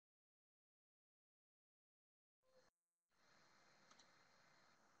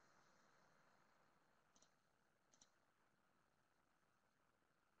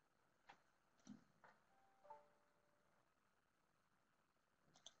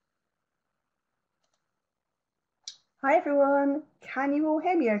Hi everyone, can you all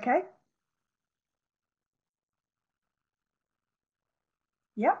hear me okay?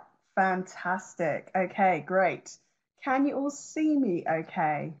 Yep, fantastic. Okay, great. Can you all see me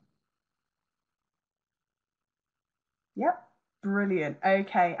okay? Yep, brilliant.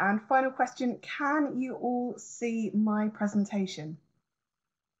 Okay, and final question, can you all see my presentation?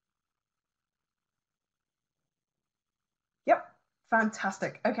 Yep,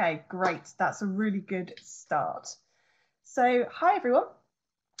 fantastic. Okay, great. That's a really good start. So, hi everyone.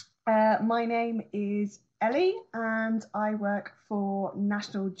 My name is Ellie and I work for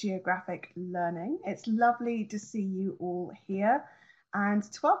National Geographic Learning. It's lovely to see you all here and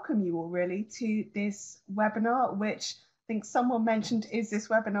to welcome you all really to this webinar, which I think someone mentioned, is this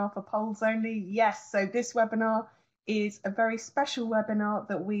webinar for polls only? Yes, so this webinar is a very special webinar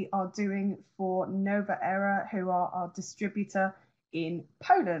that we are doing for Nova Era, who are our distributor in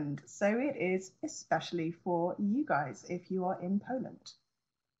Poland. So it is especially for you guys if you are in Poland.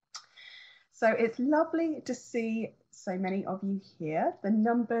 So it's lovely to see so many of you here. The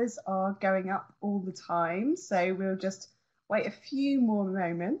numbers are going up all the time, so we'll just wait a few more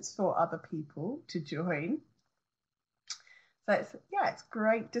moments for other people to join. So it's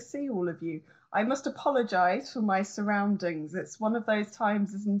great to see all of you. I must apologise for my surroundings. It's one of those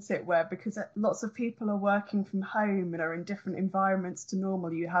times, isn't it, where because lots of people are working from home and are in different environments to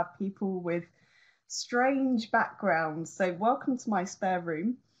normal, you have people with strange backgrounds. So welcome to my spare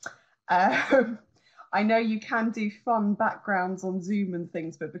room. Um, I know you can do fun backgrounds on Zoom and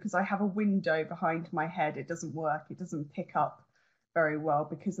things, but because I have a window behind my head, it doesn't work. It doesn't pick up very well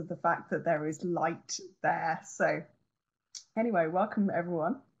because of the fact that there is light there. So anyway, welcome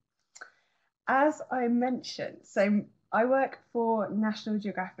everyone. As I mentioned, so I work for National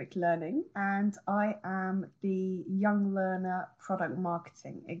Geographic Learning and I am the Young Learner Product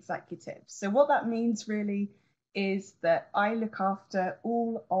Marketing Executive. So what that means really is that I look after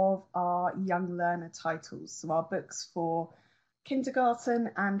all of our young learner titles, so our books for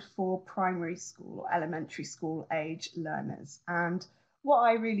kindergarten and for primary school or elementary school age learners. And what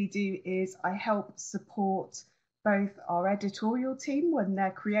I really do is I help support both our editorial team when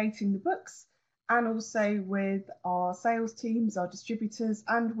they're creating the books and also with our sales teams, our distributors,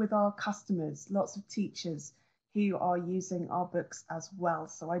 and with our customers, lots of teachers who are using our books as well.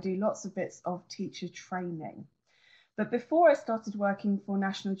 So I do lots of bits of teacher training. But before I started working for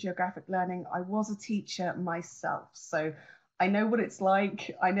National Geographic Learning, I was a teacher myself. So I know what it's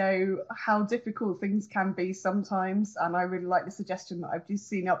like. I know how difficult things can be sometimes. And I really like the suggestion that I've just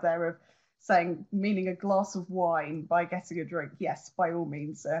seen up there of saying, meaning a glass of wine by getting a drink. Yes, by all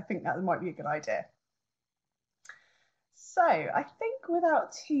means. I think that might be a good idea. So I think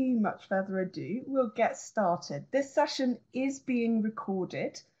without too much further ado, we'll get started. This session is being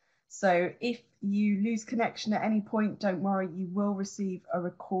recorded. So if you lose connection at any point, don't worry, you will receive a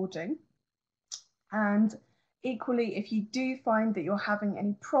recording. And equally, if you do find that you're having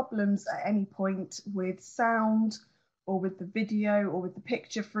any problems at any point with sound or with the video or with the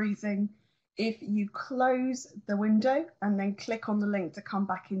picture freezing, if you close the window and then click on the link to come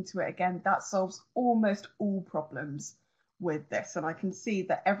back into it again, that solves almost all problems with this. And I can see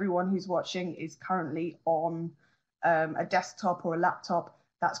that everyone who's watching is currently on a desktop or a laptop.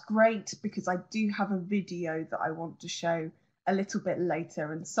 That's great because I do have a video that I want to show a little bit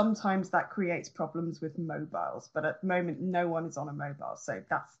later, and sometimes that creates problems with mobiles, but at the moment no one is on a mobile, so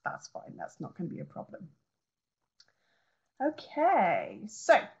that's fine. That's not going to be a problem. Okay,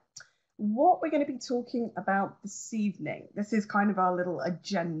 so what we're going to be talking about this evening, this is kind of our little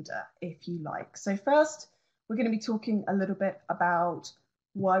agenda, if you like. So first, we're going to be talking a little bit about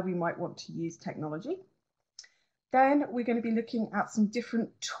why we might want to use technology. Then we're going to be looking at some different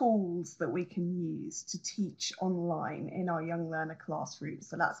tools that we can use to teach online in our young learner classroom.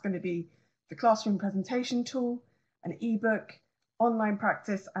 So that's going to be the classroom presentation tool, an ebook, online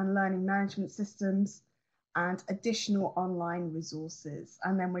practice and learning management systems, and additional online resources.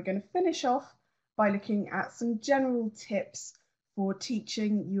 And then we're going to finish off by looking at some general tips for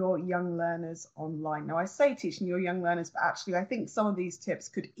teaching your young learners online. Now I say teaching your young learners, but actually I think some of these tips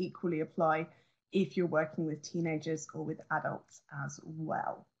could equally apply if you're working with teenagers or with adults as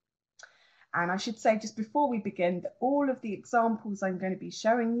well. And I should say just before we begin that all of the examples I'm going to be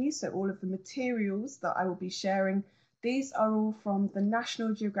showing you, so all of the materials that I will be sharing, these are all from the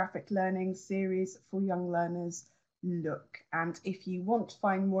National Geographic Learning series for young learners, Look. And if you want to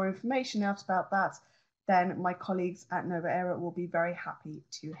find more information out about that, then my colleagues at Nova Era will be very happy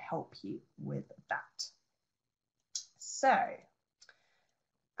to help you with that. So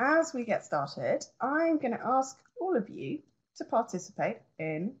as we get started, I'm going to ask all of you to participate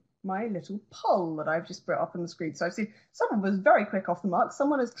in my little poll that I've just brought up on the screen. So I've seen someone was very quick off the mark.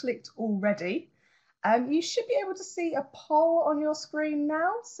 Someone has clicked already. You should be able to see a poll on your screen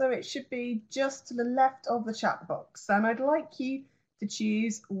now. So it should be just to the left of the chat box. And I'd like you to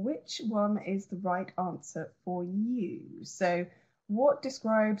choose which one is the right answer for you. So what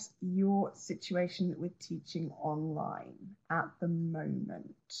describes your situation with teaching online at the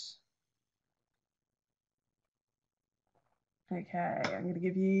moment? Okay, I'm going to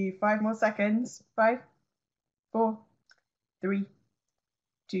give you 5 more seconds. 5, 4, 3,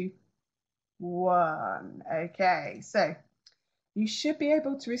 2, 1. Okay, so you should be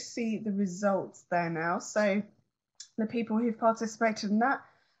able to see the results there now. So the people who've participated in that,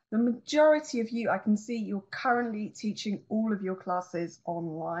 the majority of you, I can see you're currently teaching all of your classes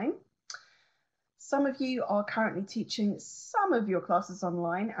online. Some of you are currently teaching some of your classes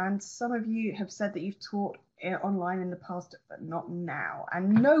online, and some of you have said that you've taught online in the past, but not now.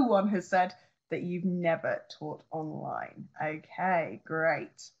 And no one has said that you've never taught online. Okay,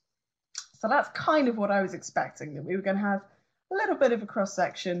 great. So that's kind of what I was expecting, that we were going to have a little bit of a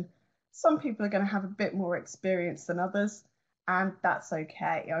cross-section. Some people are going to have a bit more experience than others, and that's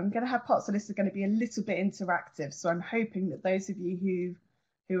okay. I'm going to have parts of this are going to be a little bit interactive, so I'm hoping that those of you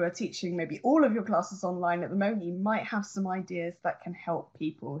who are teaching maybe all of your classes online at the moment, you might have some ideas that can help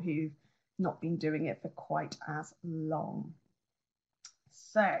people who've not been doing it for quite as long.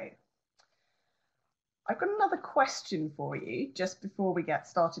 So I've got another question for you just before we get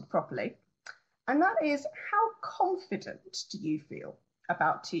started properly. And that is, how confident do you feel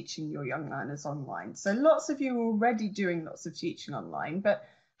about teaching your young learners online? So lots of you are already doing lots of teaching online, but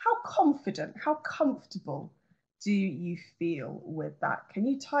how confident, how comfortable do you feel with that? Can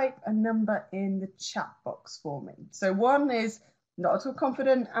you type a number in the chat box for me? So 1 is not at all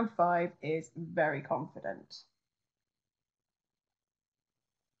confident and 5 is very confident.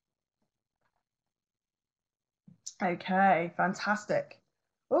 Okay, fantastic.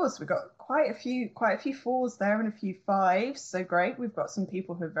 Oh, so we've got quite a few 4s there and a few 5s. So great. We've got some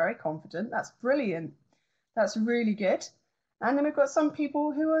people who are very confident. That's brilliant. That's really good. And then we've got some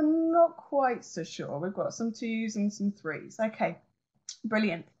people who are not quite so sure. We've got some 2s and some 3s. Okay,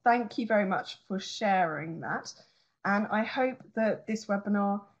 brilliant. Thank you very much for sharing that. And I hope that this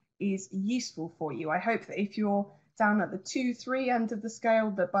webinar is useful for you. I hope that if you're down at the 2, 3 end of the scale,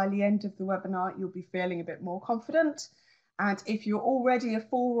 that by the end of the webinar, you'll be feeling a bit more confident. And if you're already a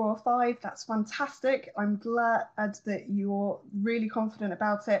 4 or a 5, that's fantastic. I'm glad that you're really confident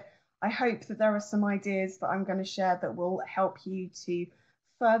about it. I hope that there are some ideas that I'm going to share that will help you to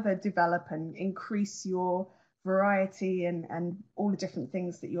further develop and increase your variety and all the different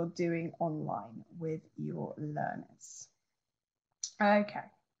things that you're doing online with your learners. Okay,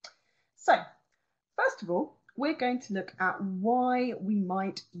 so first of all, we're going to look at why we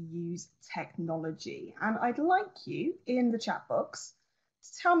might use technology. And I'd like you in the chat box to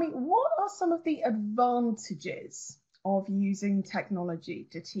tell me, what are some of the advantages of using technology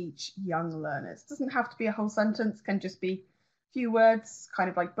to teach young learners? It doesn't have to be a whole sentence, can just be a few words, kind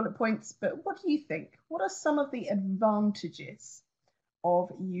of like bullet points. But what do you think? What are some of the advantages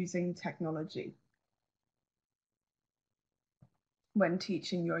of using technology when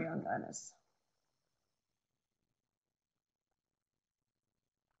teaching your young learners?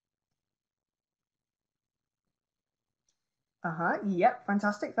 Yep,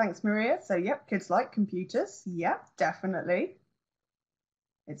 fantastic. Thanks, Maria. So, yep, kids like computers. Yep, definitely.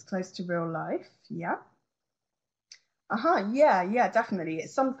 It's close to real life. Yeah. Yeah, definitely.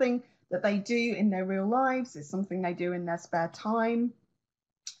 It's something that they do in their real lives. It's something they do in their spare time.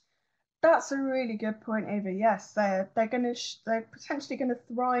 That's a really good point, Ava. Yes, they're potentially going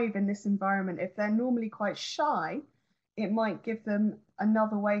to thrive in this environment. If they're normally quite shy, it might give them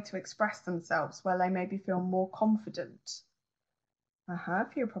another way to express themselves where they maybe feel more confident.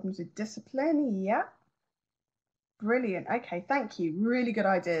 Fewer problems with discipline. Yeah. Brilliant. Okay, thank you. Really good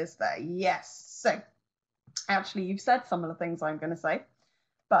ideas there. Yes. So actually, you've said some of the things I'm going to say,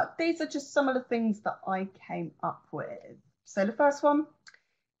 but these are just some of the things that I came up with. So the first one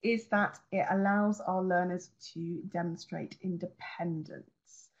is that it allows our learners to demonstrate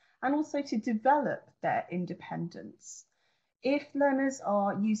independence and also to develop their independence. If learners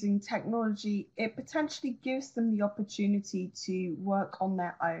are using technology, it potentially gives them the opportunity to work on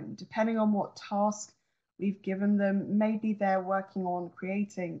their own, depending on what task we've given them. Maybe they're working on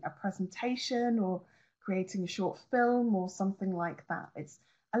creating a presentation or creating a short film or something like that. It's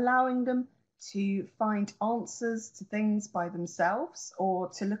allowing them to find answers to things by themselves or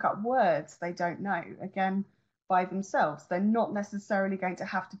to look up words they don't know, again, by themselves. They're not necessarily going to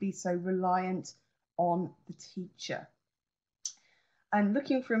have to be so reliant on the teacher. And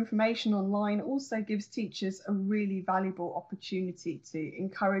looking for information online also gives teachers a really valuable opportunity to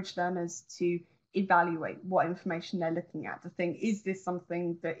encourage learners to evaluate what information they're looking at, to think, is this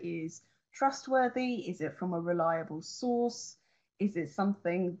something that is trustworthy? Is it from a reliable source? Is it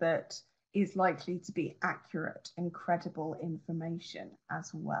something that is likely to be accurate and credible information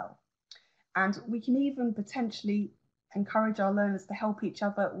as well? And we can even potentially encourage our learners to help each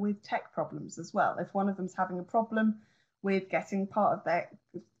other with tech problems as well. If one of them's having a problem with getting their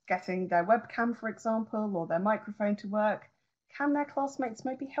webcam, for example, or their microphone to work, can their classmates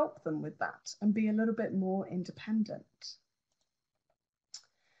maybe help them with that and be a little bit more independent?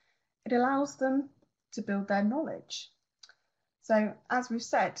 It allows them to build their knowledge. So as we've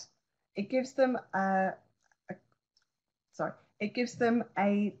said, it gives them a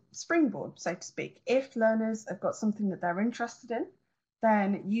springboard, so to speak. If learners have got something that they're interested in,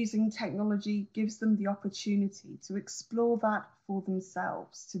 then using technology gives them the opportunity to explore that for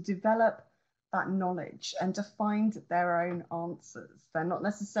themselves, to develop that knowledge and to find their own answers. They're not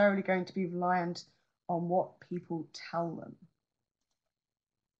necessarily going to be reliant on what people tell them.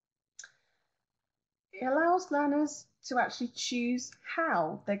 It allows learners to actually choose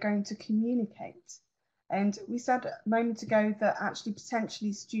how they're going to communicate. And we said a moment ago that actually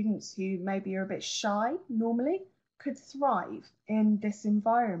potentially students who maybe are a bit shy normally could thrive in this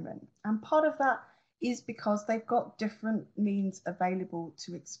environment. And part of that is because they've got different means available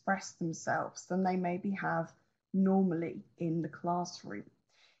to express themselves than they maybe have normally in the classroom.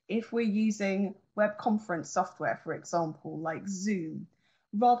 If we're using web conference software, for example, like Zoom,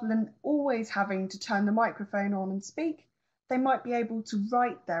 rather than always having to turn the microphone on and speak, they might be able to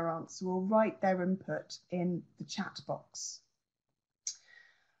write their answer or write their input in the chat box.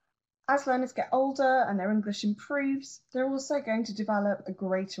 As learners get older and their English improves, they're also going to develop a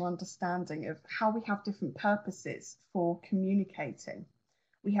greater understanding of how we have different purposes for communicating.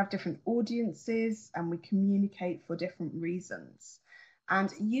 We have different audiences and we communicate for different reasons. And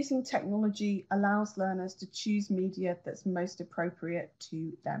using technology allows learners to choose media that's most appropriate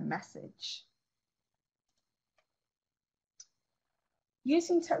to their message.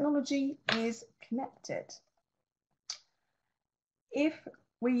 Using technology is connected. If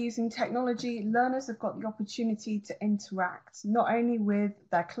we're using technology, learners have got the opportunity to interact not only with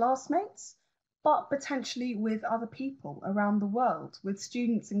their classmates, but potentially with other people around the world, with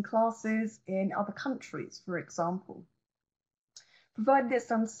students in classes in other countries, for example. Provided it's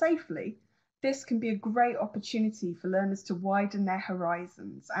done safely, this can be a great opportunity for learners to widen their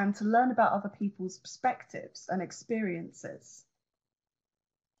horizons and to learn about other people's perspectives and experiences.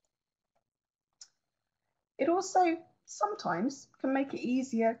 It also sometimes can make it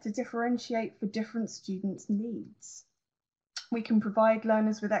easier to differentiate for different students' needs. We can provide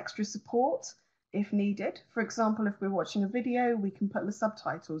learners with extra support if needed. For example, if we're watching a video, we can put the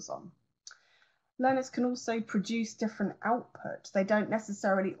subtitles on. Learners can also produce different output. They don't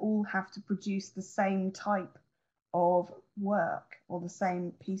necessarily all have to produce the same type of work or the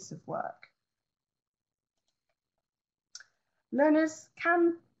same piece of work. Learners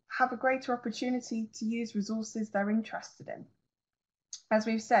can have a greater opportunity to use resources they're interested in. As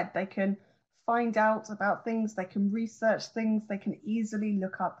we've said, they can find out about things, they can research things, they can easily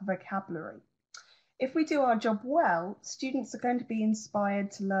look up vocabulary. If we do our job well, students are going to be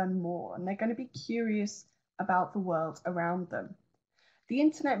inspired to learn more and they're going to be curious about the world around them. The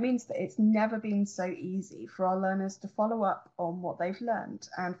internet means that it's never been so easy for our learners to follow up on what they've learned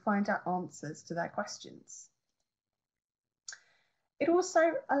and find out answers to their questions. It also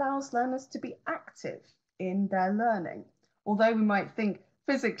allows learners to be active in their learning. Although we might think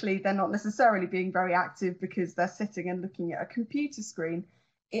physically they're not necessarily being very active because they're sitting and looking at a computer screen,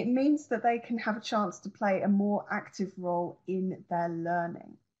 it means that they can have a chance to play a more active role in their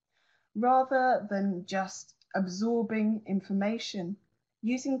learning. Rather than just absorbing information,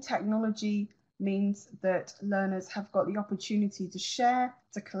 using technology means that learners have got the opportunity to share,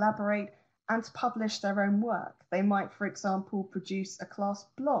 to collaborate, and to publish their own work. They might, for example, produce a class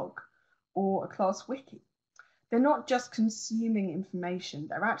blog or a class wiki. They're not just consuming information,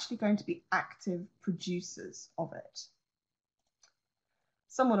 they're actually going to be active producers of it.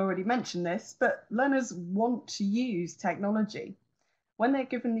 Someone already mentioned this, but learners want to use technology. When they're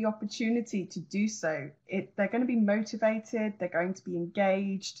given the opportunity to do so, they're going to be motivated, they're going to be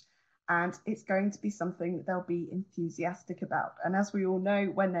engaged, and it's going to be something that they'll be enthusiastic about. And as we all know,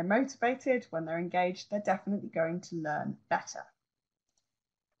 when they're motivated, when they're engaged, they're definitely going to learn better.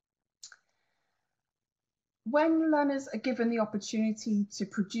 When learners are given the opportunity to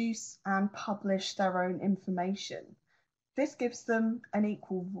produce and publish their own information, this gives them an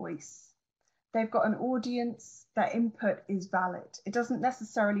equal voice. they've got an audience, their input is valid. It doesn't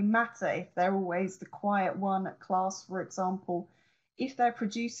necessarily matter if they're always the quiet one at class, for example. If they're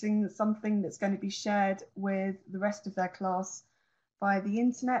producing something that's going to be shared with the rest of their class via the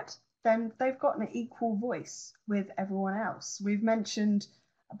internet, then they've got an equal voice with everyone else. We've mentioned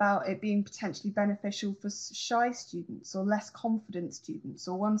about it being potentially beneficial for shy students or less confident students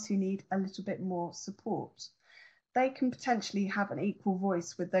or ones who need a little bit more support. They can potentially have an equal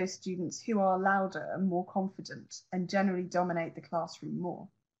voice with those students who are louder and more confident and generally dominate the classroom more.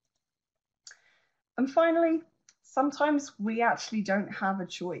 And finally, sometimes we actually don't have a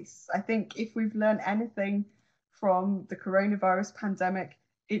choice. I think if we've learned anything from the coronavirus pandemic,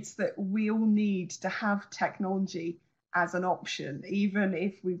 it's that we all need to have technology as an option, even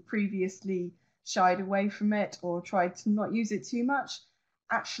if we've previously shied away from it or tried to not use it too much.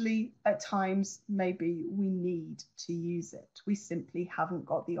 Actually, at times, maybe we need to use it. We simply haven't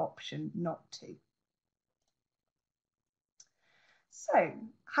got the option not to. So,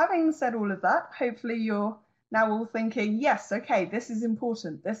 having said all of that, hopefully you're now all thinking, yes, okay, this is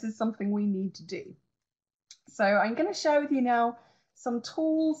important. This is something we need to do. So I'm going to share with you now some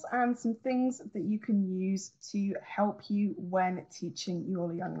tools and some things that you can use to help you when teaching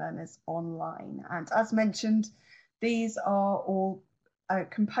your young learners online. And as mentioned, these are all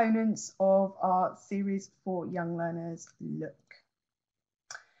components of our series for young learners, Look.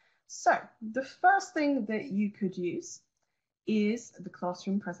 So the first thing that you could use is the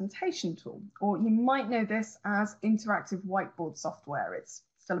classroom presentation tool, or you might know this as interactive whiteboard software. It's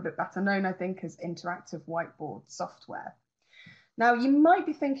still a bit better known, I think, as interactive whiteboard software. Now, you might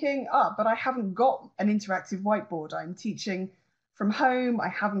be thinking, but I haven't got an interactive whiteboard. I'm teaching from home. I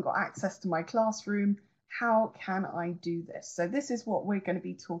haven't got access to my classroom. How can I do this? So this is what we're going to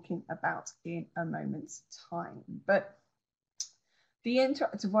be talking about in a moment's time. But the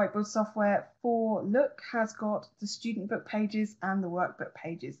interactive whiteboard software for Look has got the student book pages and the workbook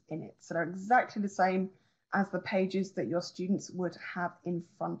pages in it. So they're exactly the same as the pages that your students would have in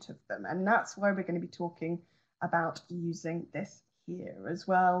front of them. And that's why we're going to be talking about using this here as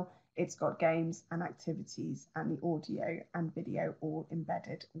well. It's got games and activities and the audio and video all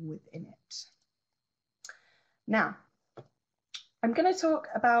embedded within it. Now, I'm going to talk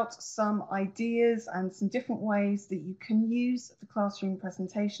about some ideas and some different ways that you can use the classroom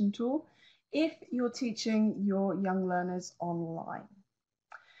presentation tool if you're teaching your young learners online.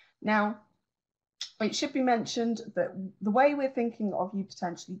 Now, it should be mentioned that the way we're thinking of you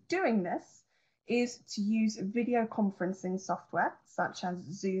potentially doing this is to use video conferencing software such as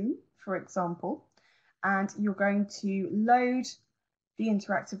Zoom, for example, and you're going to load the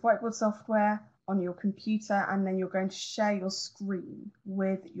interactive whiteboard software on your computer, and then you're going to share your screen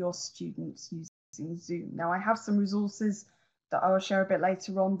with your students using Zoom. Now, I have some resources that I will share a bit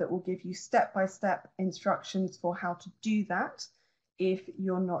later on that will give you step-by-step instructions for how to do that if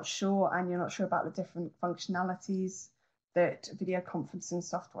you're not sure and you're not sure about the different functionalities that video conferencing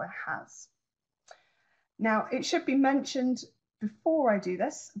software has. Now, it should be mentioned before I do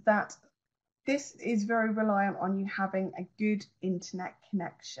this that this is very reliant on you having a good internet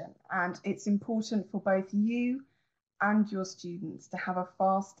connection, and it's important for both you and your students to have a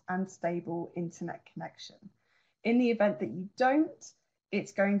fast and stable internet connection. In the event that you don't,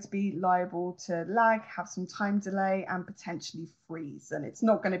 it's going to be liable to lag, have some time delay, and potentially freeze. And it's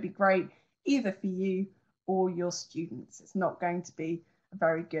not going to be great either for you or your students. It's not going to be a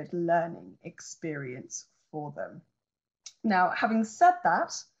very good learning experience for them. Now, having said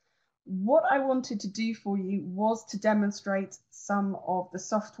that, what I wanted to do for you was to demonstrate some of the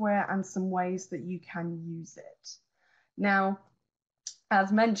software and some ways that you can use it. Now,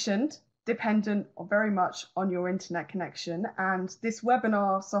 as mentioned, dependent very much on your internet connection, and this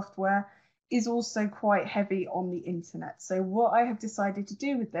webinar software is also quite heavy on the internet. So what I have decided to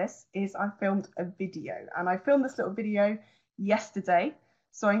do with this is I filmed a video, and I filmed this little video yesterday.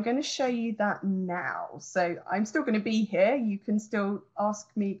 So I'm going to show you that now. So I'm still going to be here. You can still ask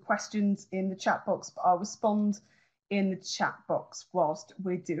me questions in the chat box, but I'll respond in the chat box whilst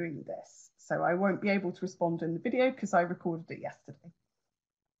we're doing this. So I won't be able to respond in the video because I recorded it yesterday.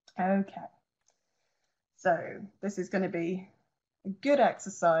 Okay. So this is going to be a good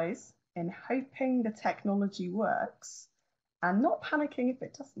exercise in hoping the technology works and not panicking if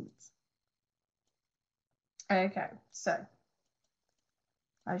it doesn't. Okay, so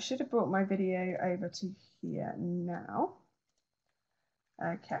I should have brought my video over to here now.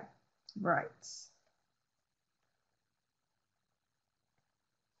 Okay, right.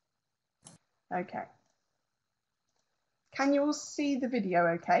 Okay. Can you all see the video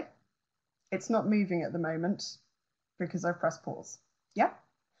okay? It's not moving at the moment because I've pressed pause. Yeah?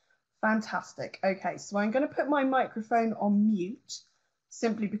 Fantastic. Okay, so I'm going to put my microphone on mute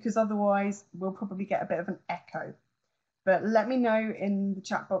simply because otherwise we'll probably get a bit of an echo. But let me know in the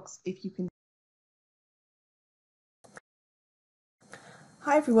chat box if you can.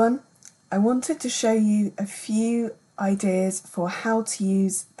 Hi everyone. I wanted to show you a few ideas for how to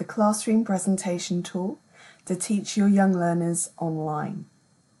use the classroom presentation tool to teach your young learners online.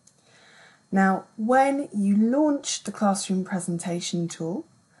 Now, when you launch the classroom presentation tool,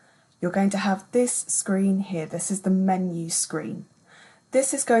 you're going to have this screen here. This is the menu screen.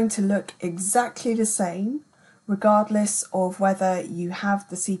 This is going to look exactly the same regardless of whether you have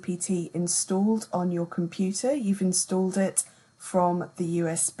the CPT installed on your computer, you've installed it from the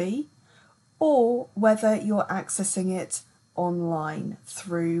USB, or whether you're accessing it online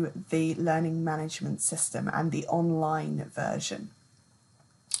through the learning management system and the online version.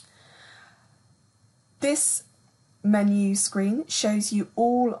 This menu screen shows you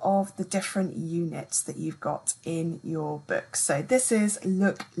all of the different units that you've got in your book. So this is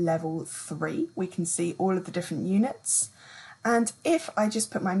Look Level 3. We can see all of the different units. And if I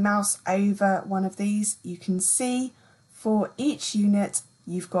just put my mouse over one of these, you can see for each unit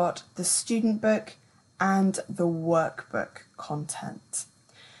you've got the student book and the workbook content.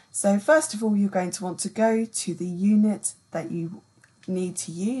 So first of all, you're going to want to go to the unit that you need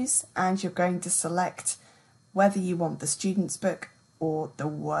to use, and you're going to select whether you want the student's book or the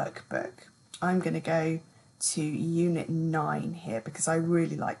workbook. I'm going to go to Unit 9 here because I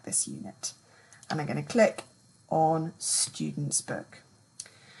really like this unit. And I'm going to click on Student's Book.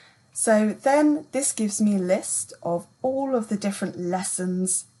 So then this gives me a list of all of the different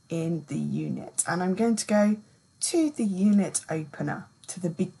lessons in the unit. And I'm going to go to the unit opener, to the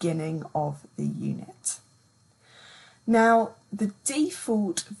beginning of the unit. Now, the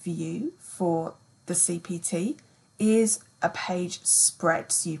default view for the CPT is a page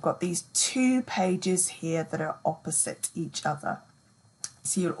spread. So you've got these two pages here that are opposite each other.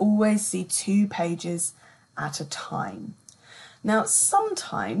 So you'll always see two pages at a time. Now,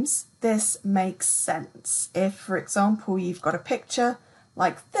 sometimes this makes sense. If, for example, you've got a picture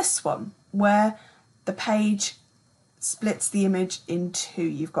like this one, where the page splits the image in two.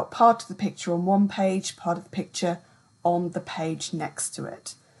 You've got part of the picture on one page, part of the picture on the page next to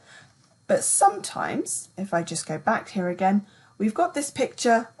it. But sometimes, if I just go back here again, we've got this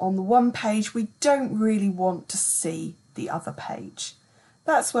picture on the one page, we don't really want to see the other page.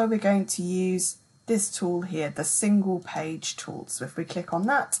 That's where we're going to use this tool here, the single page tool. So if we click on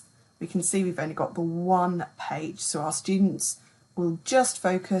that, we can see we've only got the one page. So our students will just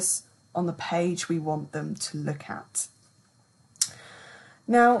focus on the page we want them to look at.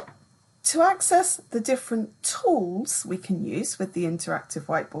 Now, to access the different tools we can use with the interactive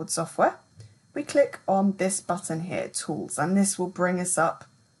whiteboard software, we click on this button here, Tools, and this will bring us up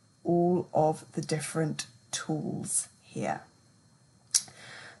all of the different tools here.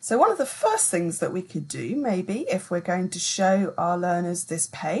 So one of the first things that we could do, maybe, if we're going to show our learners this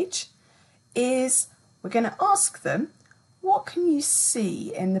page, is we're going to ask them, what can you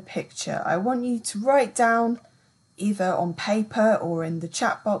see in the picture? I want you to write down, either on paper or in the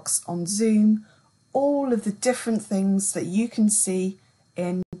chat box on Zoom, all of the different things that you can see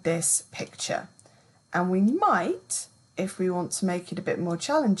in this picture. And we might, if we want to make it a bit more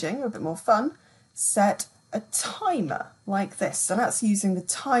challenging or a bit more fun, set a timer like this. And that's using the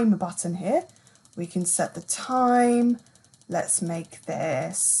timer button here. We can set the time. Let's make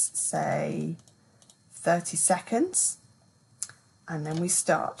this, say, 30 seconds. And then we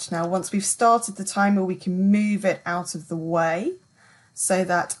start. Now, once we've started the timer, we can move it out of the way so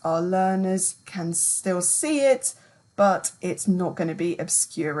that our learners can still see it, but it's not going to be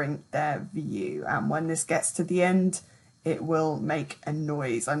obscuring their view. And when this gets to the end, it will make a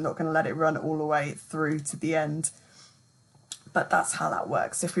noise. I'm not going to let it run all the way through to the end, but that's how that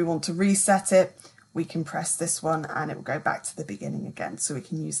works. If we want to reset it, we can press this one and it will go back to the beginning again. So we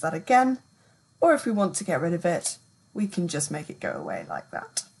can use that again, or if we want to get rid of it, we can just make it go away like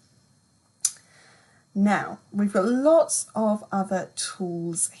that. Now, we've got lots of other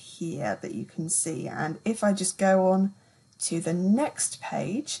tools here that you can see, and if I just go on to the next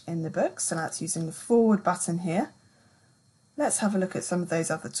page in the book, so that's using the forward button here, let's have a look at some of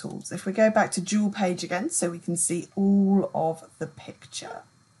those other tools. If we go back to dual page again, so we can see all of the picture.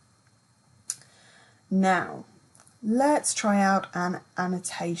 Now, let's try out an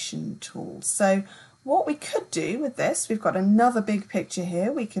annotation tool. So what we could do with this, we've got another big picture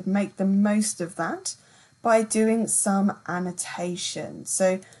here, we could make the most of that by doing some annotation.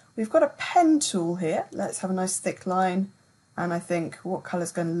 So we've got a pen tool here. Let's have a nice thick line, and I think what colour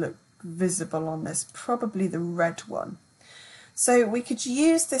is going to look visible on this? Probably the red one. So we could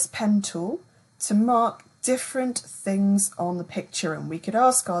use this pen tool to mark different things on the picture, and we could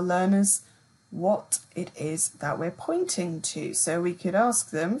ask our learners what it is that we're pointing to. So we could ask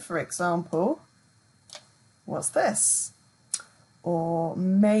them, for example, what's this? Or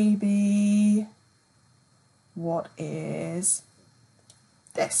maybe, what is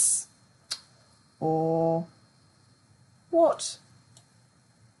this? Or what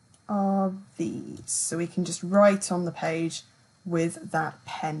are these? So we can just write on the page with that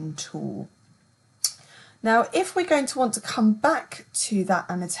pen tool. Now, if we're going to want to come back to that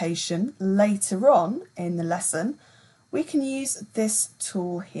annotation later on in the lesson, we can use this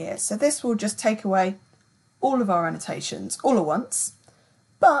tool here. So this will just take away all of our annotations all at once,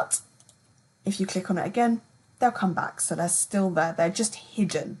 but if you click on it again, they'll come back. So they're still there. They're just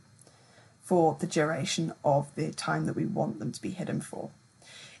hidden for the duration of the time that we want them to be hidden for.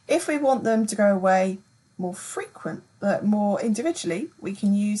 If we want them to go away more individually, we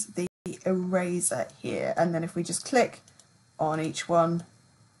can use the eraser here, and then if we just click on each one,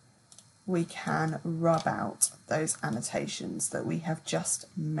 we can rub out those annotations that we have just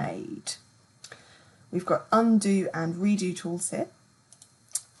made. We've got undo and redo tools here,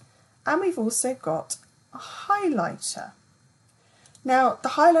 and we've also got a highlighter. Now, the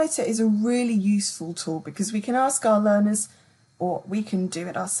highlighter is a really useful tool because we can ask our learners, or we can do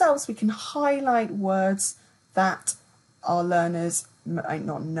it ourselves, we can highlight words that our learners might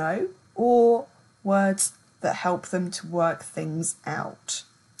not know, or words that help them to work things out.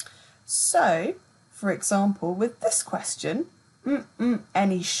 So, for example, with this question,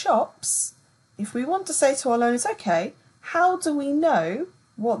 any shops, if we want to say to our learners, okay, how do we know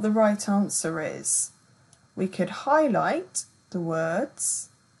what the right answer is? We could highlight the words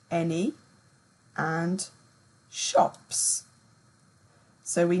any and shops.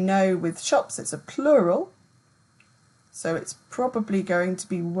 So we know with shops it's a plural, so it's probably going to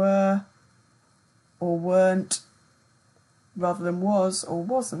be were or weren't rather than was or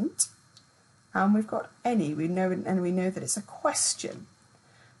wasn't. And we've got any, we know that it's a question,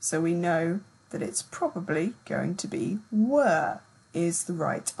 so we know that it's probably going to be were is the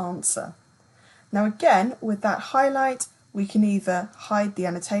right answer. Now again, with that highlight, we can either hide the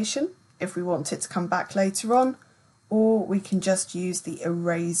annotation if we want it to come back later on, or we can just use the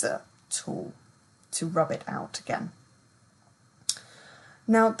eraser tool to rub it out again.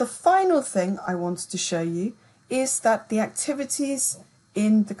 Now, the final thing I wanted to show you is that the activities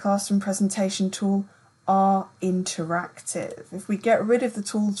in the classroom presentation tool are interactive. If we get rid of the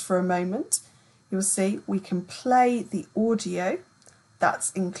tools for a moment, you'll see we can play the audio.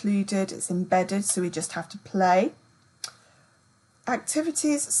 That's included, it's embedded, so we just have to play.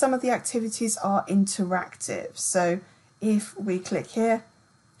 Activities, some of the activities are interactive. So if we click here,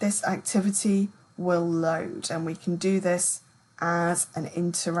 this activity will load, and we can do this as an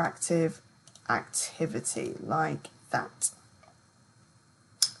interactive activity like that.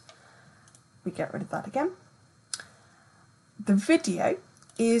 We get rid of that again. The video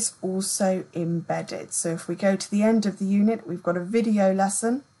is also embedded. So if we go to the end of the unit, we've got a video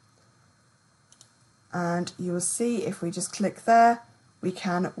lesson, and you'll see if we just click there, we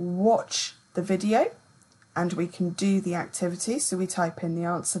can watch the video and we can do the activity. So we type in the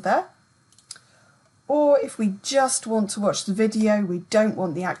answer there. Or if we just want to watch the video, we don't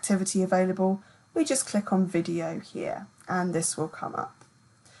want the activity available, we just click on video here and this will come up.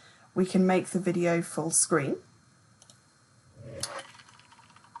 We can make the video full screen,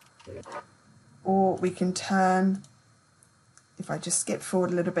 or we can turn, if I just skip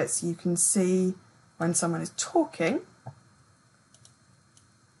forward a little bit so you can see when someone is talking,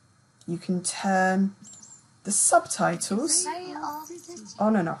 you can turn the subtitles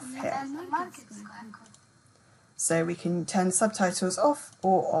on and off here. So we can turn subtitles off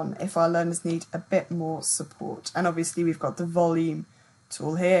or on if our learners need a bit more support. And obviously we've got the volume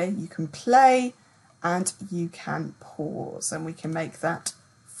tool here. You can play and you can pause, and we can make that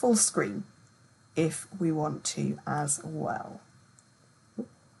full screen if we want to as well.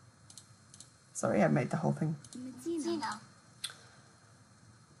 Sorry, I made the whole thing.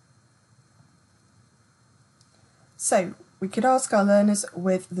 So we could ask our learners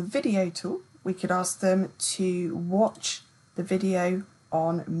with the video tool, we could ask them to watch the video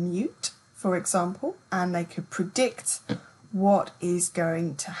on mute, for example, and they could predict what is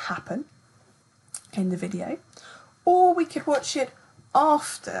going to happen in the video. Or we could watch it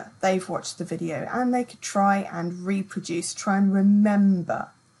after they've watched the video and they could try and reproduce, try and remember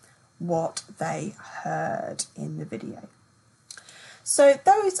what they heard in the video. So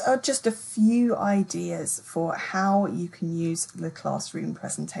those are just a few ideas for how you can use the classroom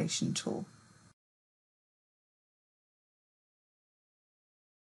presentation tool.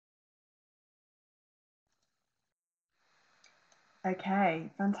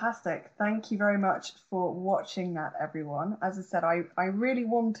 Okay, fantastic. Thank you very much for watching that, everyone. As I said, I really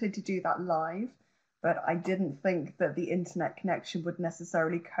wanted to do that live, but I didn't think that the internet connection would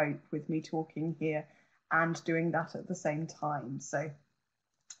necessarily cope with me talking here and doing that at the same time. So,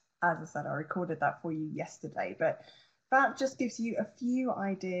 as I said, I recorded that for you yesterday, but that just gives you a few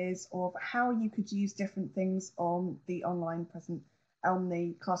ideas of how you could use different things on the on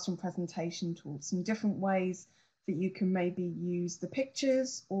the classroom presentation tools, some different ways that you can maybe use the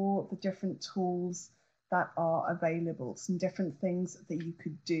pictures or the different tools that are available, some different things that you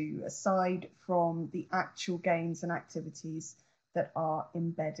could do aside from the actual games and activities that are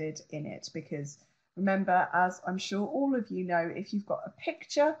embedded in it. Because remember, as I'm sure all of you know, if you've got a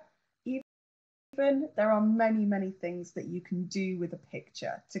picture, even there are many, many things that you can do with a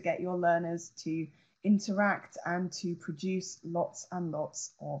picture to get your learners to interact and to produce lots and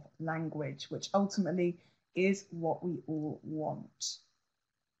lots of language, which ultimately is what we all want.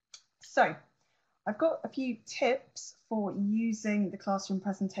 So I've got a few tips for using the classroom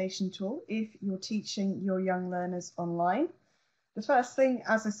presentation tool if you're teaching your young learners online. The first thing,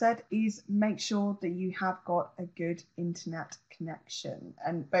 as I said, is make sure that you have got a good internet connection,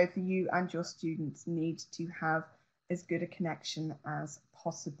 and both you and your students need to have as good a connection as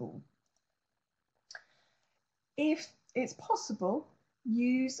possible. If it's possible,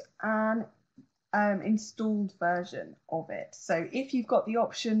 use an installed version of it. So if you've got the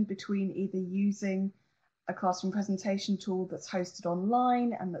option between either using a classroom presentation tool that's hosted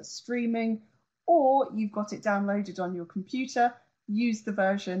online and that's streaming, or you've got it downloaded on your computer, use the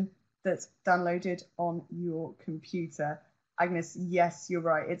version that's downloaded on your computer. Agnes, yes, you're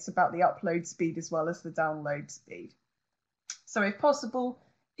right. It's about the upload speed as well as the download speed. So if possible,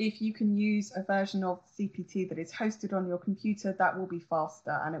 if you can use a version of CPT that is hosted on your computer, that will be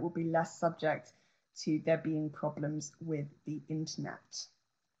faster and it will be less subject to there being problems with the internet.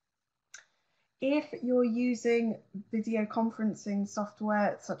 If you're using video conferencing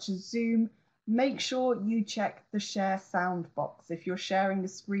software such as Zoom, make sure you check the share sound box if you're sharing the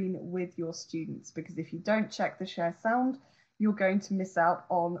screen with your students, because if you don't check the share sound, you're going to miss out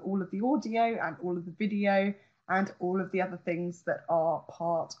on all of the audio and all of the video and all of the other things that are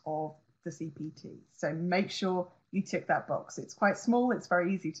part of the CPT. So make sure you tick that box. It's quite small, it's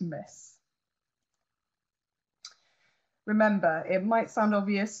very easy to miss. Remember, it might sound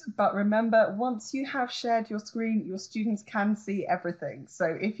obvious, but remember, once you have shared your screen, your students can see everything. So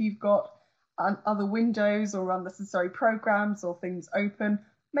if you've got other windows or unnecessary programs or things open,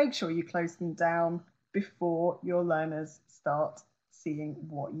 make sure you close them down before your learners start seeing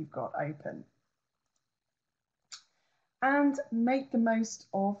what you've got open. And make the most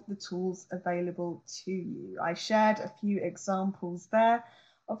of the tools available to you. I shared a few examples there.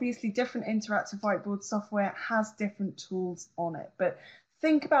 Obviously, different interactive whiteboard software has different tools on it, but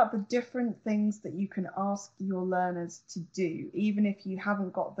think about the different things that you can ask your learners to do, even if you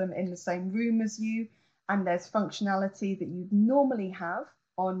haven't got them in the same room as you, and there's functionality that you'd normally have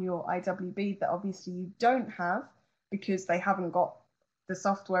on your IWB that obviously you don't have because they haven't got the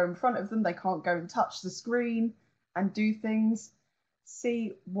software in front of them, they can't go and touch the screen and do things.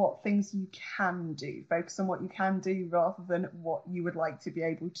 See what things you can do. Focus on what you can do rather than what you would like to be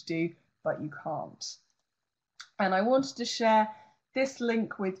able to do, but you can't. And I wanted to share this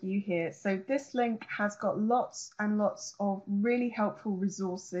link with you here. So this link has got lots and lots of really helpful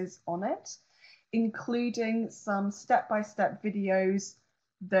resources on it, including some step-by-step videos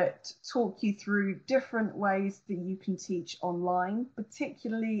that talk you through different ways that you can teach online,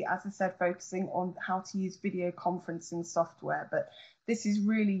 particularly, as I said, focusing on how to use video conferencing software. But this is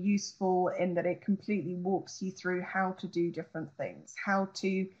really useful in that it completely walks you through how to do different things, how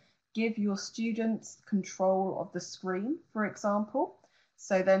to give your students control of the screen, for example.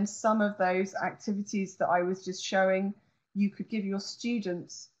 So then some of those activities that I was just showing, you could give your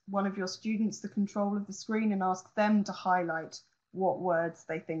students, one of your students, the control of the screen and ask them to highlight what words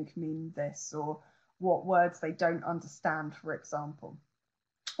they think mean this or what words they don't understand, for example.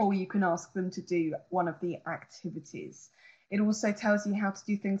 Or you can ask them to do one of the activities. It also tells you how to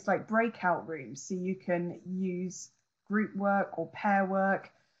do things like breakout rooms, so you can use group work or pair work.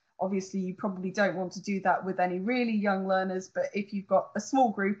 Obviously, you probably don't want to do that with any really young learners, but if you've got a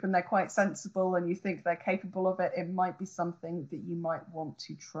small group and they're quite sensible and you think they're capable of it, it might be something that you might want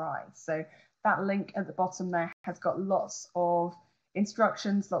to try. So that link at the bottom there has got lots of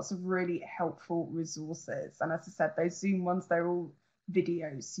instructions, lots of really helpful resources. And as I said, those Zoom ones, they're all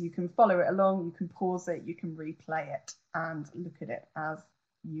videos, so you can follow it along, you can pause it, you can replay it and look at it as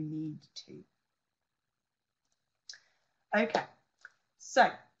you need to. Okay, so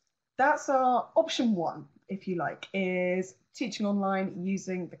that's our option one, if you like, is teaching online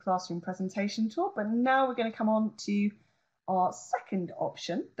using the classroom presentation tool, but now we're going to come on to our second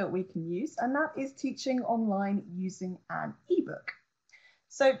option that we can use, and that is teaching online using an ebook.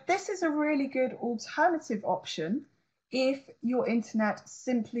 So this is a really good alternative option if your internet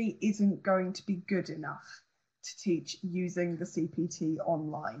simply isn't going to be good enough to teach using the CPT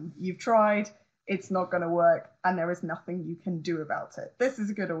online. You've tried, it's not going to work, and there is nothing you can do about it. This is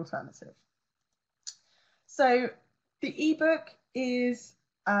a good alternative. So the ebook is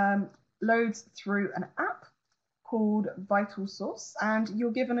loads through an app called Vital Source, and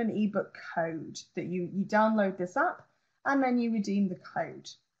you're given an ebook code that you download this app and then you redeem the code.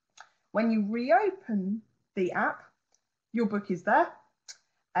 When you reopen the app, your book is there,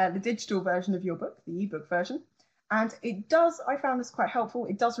 the digital version of your book, the ebook version, and it does, I found this quite helpful,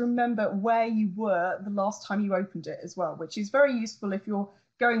 it does remember where you were the last time you opened it as well, which is very useful if you're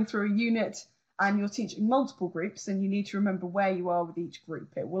going through a unit and you're teaching multiple groups and you need to remember where you are with each group.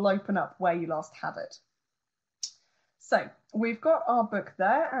 It will open up where you last had it. So we've got our book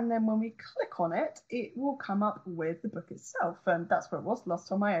there, and then when we click on it, it will come up with the book itself, and that's where it was last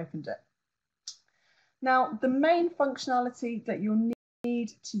time I opened it. Now, the main functionality that you'll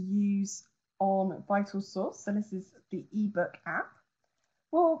need to use on Vital Source, so this is the ebook app,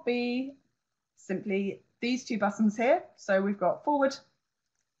 will be simply these two buttons here. So we've got forward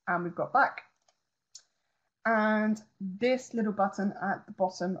and we've got back, and this little button at the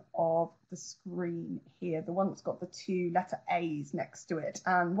bottom of the screen here, the one that's got the two letter A's next to it.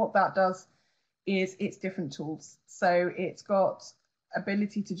 And what that does is it's different tools. So it's got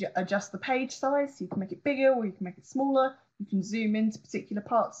ability to adjust the page size, so you can make it bigger or you can make it smaller. You can zoom into particular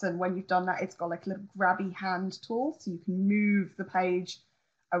parts, and when you've done that, it's got like a little grabby hand tool, so you can move the page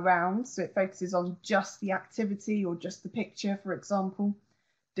around so it focuses on just the activity or just the picture, for example,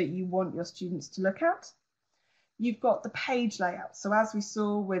 that you want your students to look at. You've got the page layout. So as we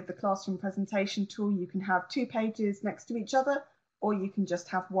saw with the classroom presentation tool, you can have two pages next to each other, or you can just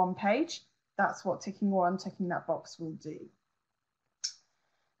have one page. That's what ticking or unticking that box will do.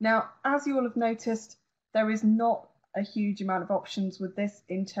 Now, as you all have noticed, there is not a huge amount of options with this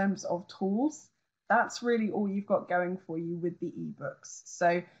in terms of tools. That's really all you've got going for you with the ebooks.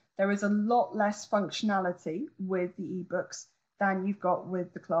 So there is a lot less functionality with the ebooks than you've got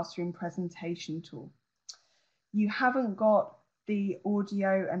with the classroom presentation tool. You haven't got the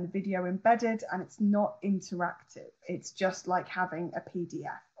audio and video embedded, and it's not interactive. It's just like having a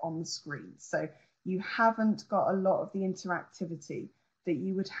PDF on the screen. So you haven't got a lot of the interactivity that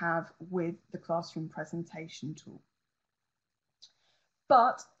you would have with the classroom presentation tool.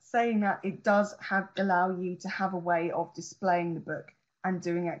 But saying that, it does allow you to have a way of displaying the book and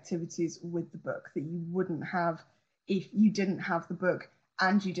doing activities with the book that you wouldn't have if you didn't have the book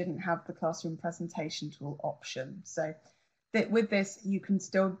and you didn't have the classroom presentation tool option. So that with this, you can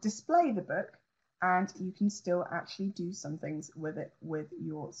still display the book and you can still actually do some things with it with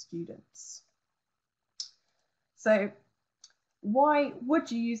your students. So why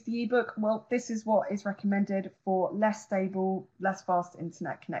would you use the ebook? Well, this is what is recommended for less stable, less fast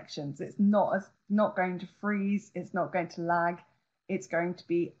internet connections. It's not going to freeze, it's not going to lag, it's going to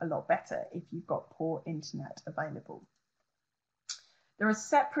be a lot better if you've got poor internet available. There are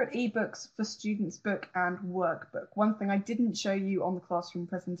separate ebooks for students' book and workbook. One thing I didn't show you on the classroom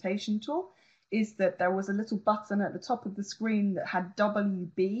presentation tool is that there was a little button at the top of the screen that had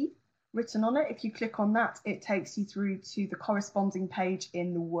WB written on it. If you click on that, it takes you through to the corresponding page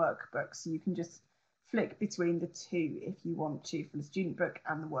in the workbook. So you can just flick between the two if you want to, for the student book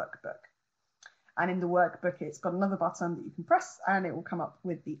and the workbook. And in the workbook, it's got another button that you can press and it will come up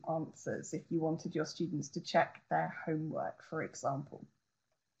with the answers if you wanted your students to check their homework, for example.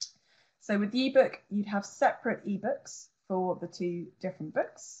 So with the ebook, you'd have separate ebooks for the two different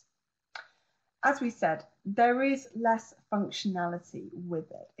books. As we said, there is less functionality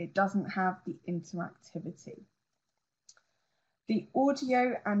with it. It doesn't have the interactivity. The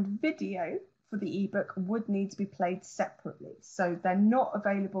audio and video for the ebook would need to be played separately. So they're not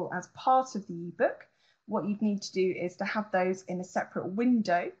available as part of the ebook. What you'd need to do is to have those in a separate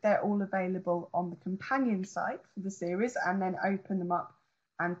window. They're all available on the companion site for the series, and then open them up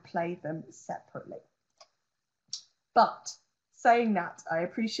and play them separately. But saying that, I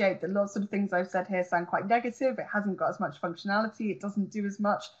appreciate that lots of the things I've said here sound quite negative. It hasn't got as much functionality, it doesn't do as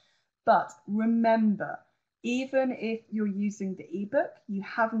much. But remember, even if you're using the ebook, you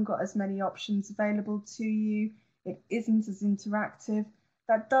haven't got as many options available to you. It isn't as interactive.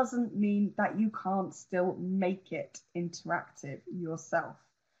 That doesn't mean that you can't still make it interactive yourself.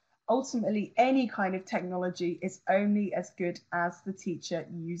 Ultimately, any kind of technology is only as good as the teacher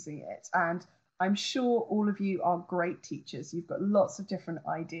using it. And I'm sure all of you are great teachers. You've got lots of different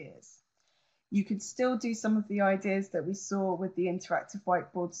ideas. You could still do some of the ideas that we saw with the interactive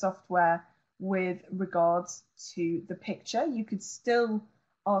whiteboard software with regards to the picture. You could still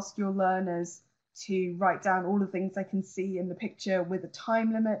ask your learners to write down all the things they can see in the picture with a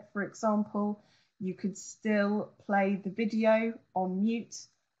time limit, for example. You could still play the video on mute,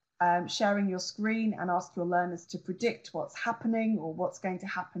 sharing your screen, and ask your learners to predict what's happening or what's going to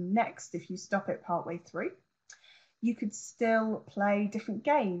happen next if you stop it partway through. You could still play different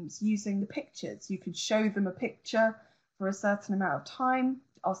games using the pictures. You could show them a picture for a certain amount of time,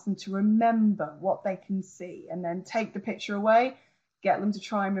 ask them to remember what they can see, and then take the picture away, get them to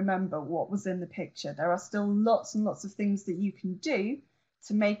try and remember what was in the picture. There are still lots and lots of things that you can do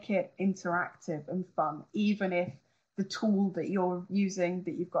to make it interactive and fun, even if the tool that you're using,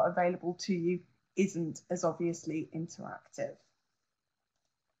 that you've got available to you, isn't as obviously interactive.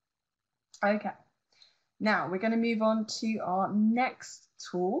 Okay. Now we're going to move on to our next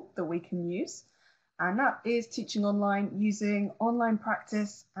tool that we can use, and that is teaching online using online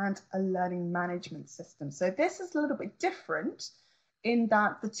practice and a learning management system. So this is a little bit different in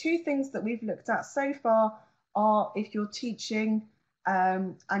that the two things that we've looked at so far are if you're teaching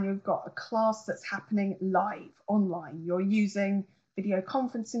and you've got a class that's happening live online. You're using video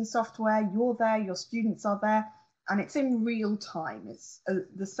conferencing software, you're there, your students are there, and it's in real time. It's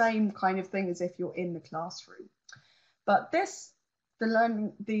the same kind of thing as if you're in the classroom. But this, the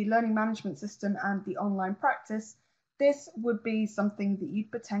learning management system and the online practice, this would be something that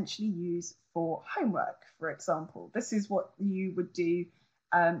you'd potentially use for homework, for example. This is what you would do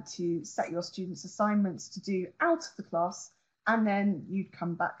to set your students' assignments to do out of the class, and then you'd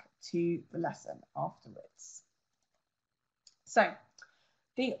come back to the lesson afterwards. So,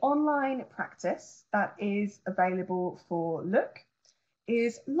 the online practice that is available for Look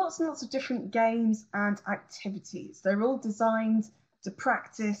is lots and lots of different games and activities. They're all designed to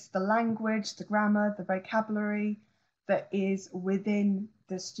practice the language, the grammar, the vocabulary that is within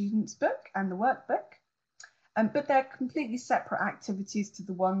the student's book and the workbook. But they're completely separate activities to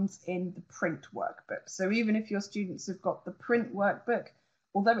the ones in the print workbook. So even if your students have got the print workbook,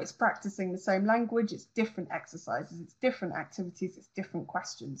 although it's practicing the same language, it's different exercises, it's different activities, it's different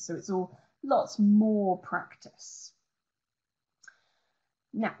questions. So it's all lots more practice.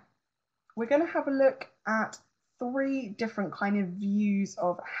 Now, we're going to have a look at 3 different kind of views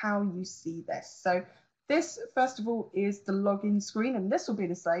of how you see this. So this, first of all, is the login screen, and this will be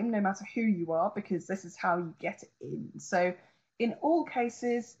the same no matter who you are, because this is how you get it in. So in all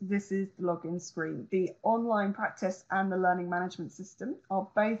cases, this is the login screen. The online practice and the learning management system are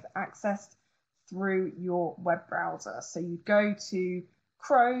both accessed through your web browser. So you go to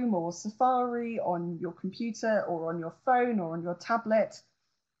Chrome or Safari on your computer or on your phone or on your tablet,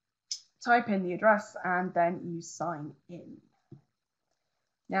 type in the address, and then you sign in.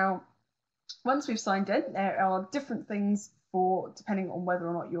 Now, once we've signed in, there are different things for depending on whether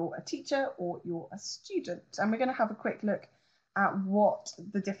or not you're a teacher or you're a student. And we're going to have a quick look at what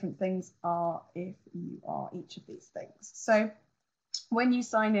the different things are if you are each of these things. So when you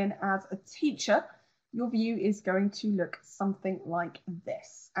sign in as a teacher, your view is going to look something like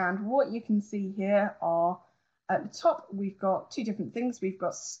this. And what you can see here are, at the top, we've got 2 different things. We've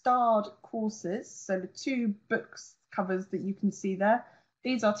got starred courses. So the 2 books covers that you can see there,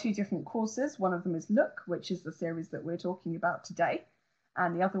 these are 2 different courses. One of them is Look, which is the series that we're talking about today.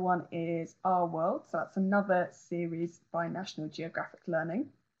 And the other one is Our World. So that's another series by National Geographic Learning.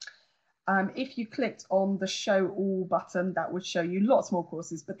 If you clicked on the Show All button, that would show you lots more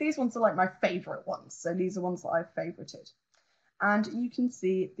courses, but these ones are like my favourite ones. So these are ones that I've favourited. And you can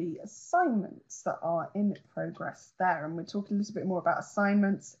see the assignments that are in progress there. And we'll talk a little bit more about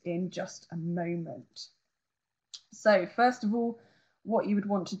assignments in just a moment. So first of all, what you would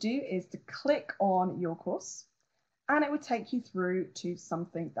want to do is to click on your course, and it would take you through to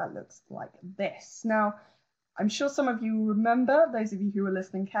something that looks like this. Now, I'm sure some of you remember, those of you who are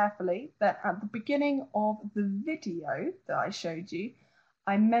listening carefully, that at the beginning of the video that I showed you,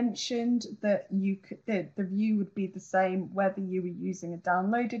 I mentioned that the view would be the same whether you were using a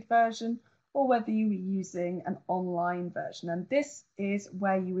downloaded version or whether you were using an online version. And this is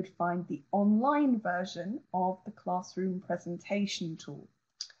where you would find the online version of the classroom presentation tool.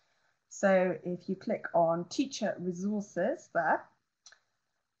 So if you click on Teacher Resources there,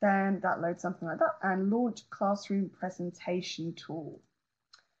 then that loads something like that, and Launch Classroom Presentation Tool.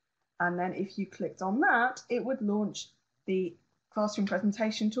 And then if you clicked on that, it would launch the Classroom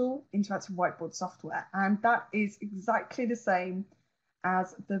Presentation Tool, Interactive Whiteboard software. And that is exactly the same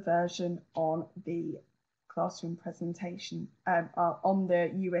as the version on the classroom presentation, on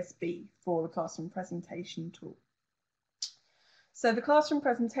the USB for the classroom presentation tool. So the classroom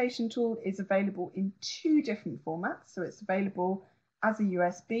presentation tool is available in 2 different formats. So it's available as a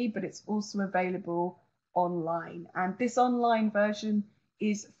USB, but it's also available online. And this online version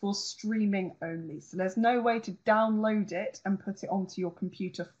is for streaming only. So there's no way to download it and put it onto your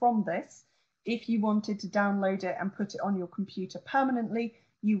computer from this. If you wanted to download it and put it on your computer permanently,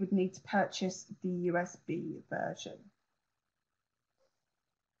 you would need to purchase the USB version.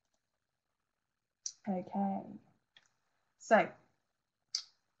 Okay, so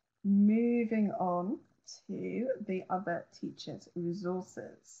moving on to the other teachers'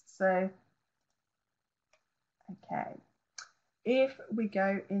 resources. So, okay, if we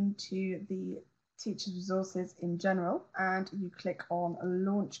go into the teachers' resources in general and you click on a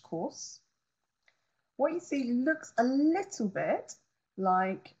launch course, what you see looks a little bit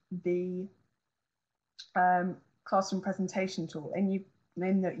like the classroom presentation tool, and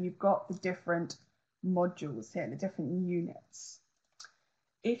you've got the different modules here, the different units.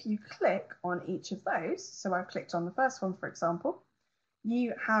 If you click on each of those, so I've clicked on the first one, for example,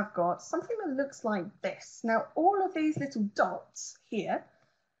 you have got something that looks like this. Now, all of these little dots here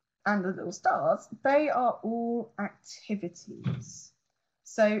and the little stars, they are all activities.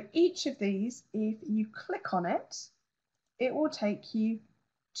 So each of these, if you click on it, it will take you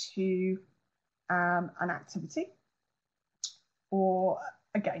to an activity or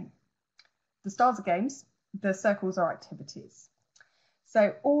a game. The stars are games, the circles are activities.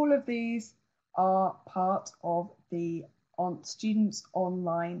 So all of these are part of the students'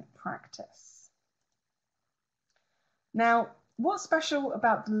 online practice. Now, what's special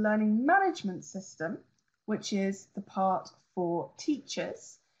about the learning management system, which is the part for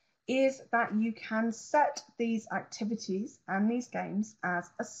teachers, is that you can set these activities and these games as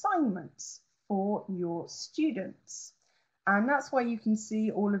assignments for your students. And that's why you can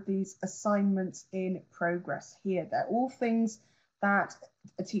see all of these assignments in progress here. They're all things that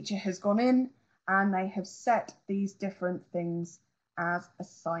a teacher has gone in and they have set these different things as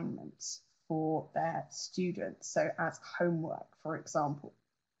assignments for their students. So as homework, for example.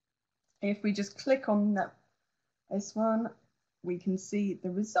 If we just click on this one, we can see the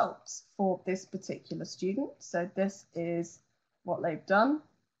results for this particular student. So this is what they've done.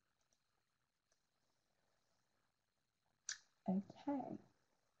 Okay.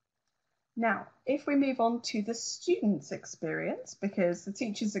 Now, if we move on to the student's experience, because the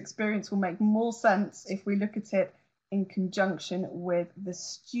teacher's experience will make more sense if we look at it in conjunction with the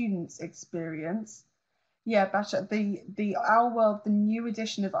student's experience. Yeah, Basha, the Our World, the new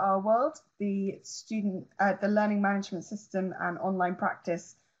edition of Our World, the learning management system and online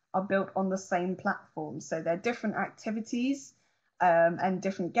practice are built on the same platform. So they're different activities and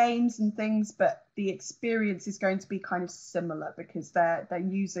different games and things, but the experience is going to be kind of similar because they're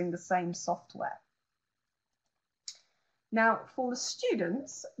using the same software. Now, for the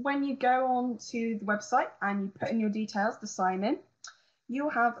students, when you go on to the website and you put in your details to sign in, you'll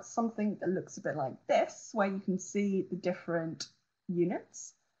have something that looks a bit like this, where you can see the different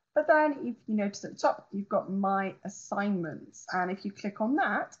units. But then if you notice at the top, you've got My Assignments. And if you click on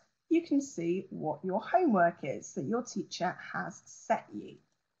that, you can see what your homework is that your teacher has set you.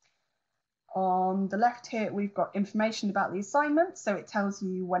 On the left here, we've got information about the assignment. So it tells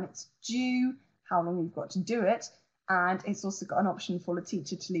you when it's due, how long you've got to do it. And it's also got an option for the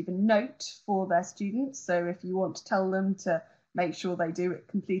teacher to leave a note for their students. So if you want to tell them to make sure they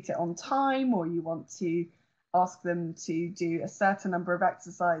complete it on time, or you want to ask them to do a certain number of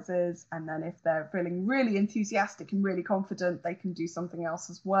exercises, and then if they're feeling really enthusiastic and really confident they can do something else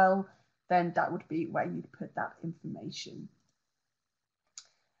as well, then that would be where you'd put that information.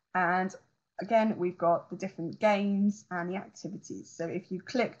 And again, we've got the different games and the activities. So if you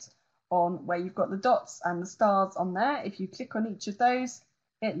clicked on where you've got the dots and the stars on there, if you click on each of those,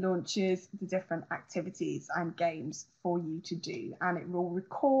 it launches the different activities and games for you to do, and it will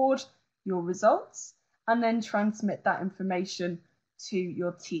record your results and then transmit that information to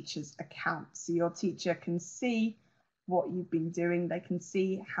your teacher's account. So your teacher can see what you've been doing, they can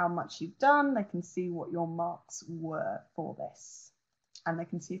see how much you've done, they can see what your marks were for this, and they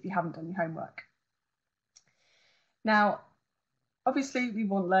can see if you haven't done your homework. Now, obviously we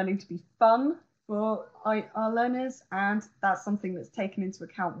want learning to be fun for our learners, and that's something that's taken into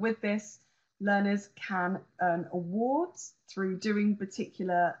account with this. Learners can earn awards through doing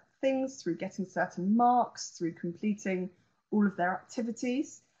particular things, through getting certain marks, through completing all of their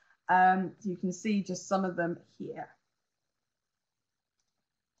activities. You can see just some of them here.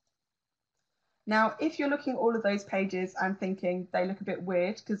 Now, if you're looking at all of those pages and thinking they look a bit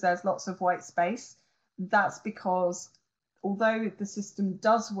weird because there's lots of white space, That's because although the system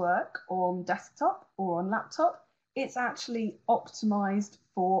does work on desktop or on laptop, it's actually optimized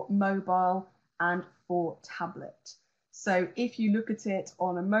for mobile and for tablet. So if you look at it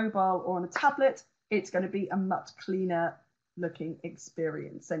on a mobile or on a tablet, it's going to be a much cleaner looking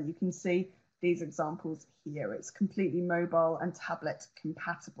experience. And you can see these examples here. It's completely mobile and tablet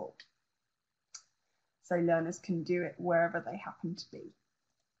compatible. So learners can do it wherever they happen to be.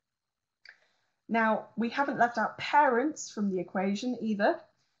 Now, we haven't left out parents from the equation either.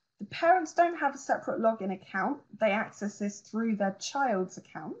 The parents don't have a separate login account. They access this through their child's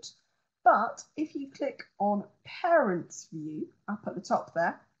account. But if you click on Parents View up at the top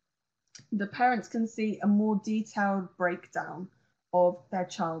there, the parents can see a more detailed breakdown of their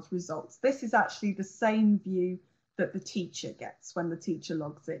child's results. This is actually the same view that the teacher gets when the teacher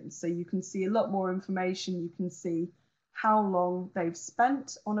logs in. So you can see a lot more information. You can see how long they've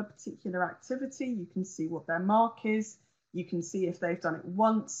spent on a particular activity. You can see what their mark is. You can see if they've done it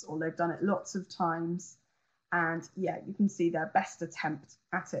once or they've done it lots of times. And yeah, you can see their best attempt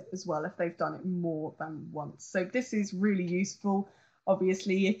at it as well if they've done it more than once. So this is really useful.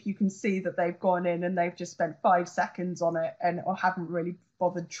 Obviously, if you can see that they've gone in and they've just spent 5 seconds on it or haven't really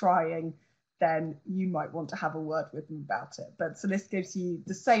bothered trying, then you might want to have a word with them about it. But so this gives you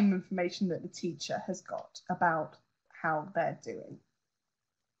the same information that the teacher has got about how they're doing.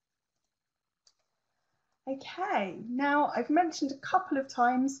 Okay, now I've mentioned a couple of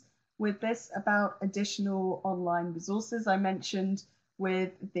times with this about additional online resources. I mentioned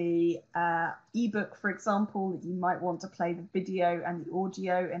with the ebook, for example, that you might want to play the video and the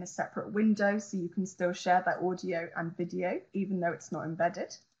audio in a separate window so you can still share that audio and video even though it's not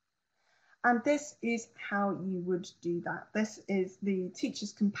embedded. And this is how you would do that. This is the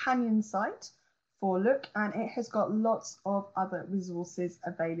Teacher's Companion site for Look, and it has got lots of other resources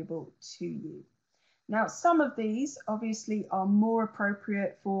available to you. Now, some of these obviously are more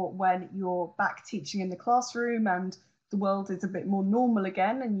appropriate for when you're back teaching in the classroom and the world is a bit more normal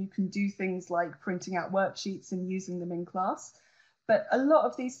again and you can do things like printing out worksheets and using them in class. But a lot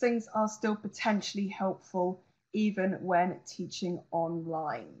of these things are still potentially helpful even when teaching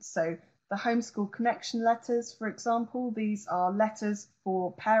online. So the homeschool connection letters, for example, these are letters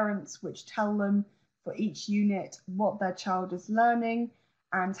for parents which tell them for each unit what their child is learning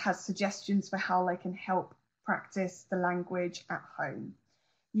and has suggestions for how they can help practice the language at home.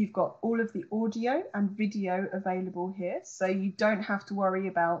 You've got all of the audio and video available here, so you don't have to worry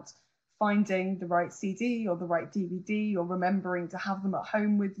about finding the right CD or the right DVD or remembering to have them at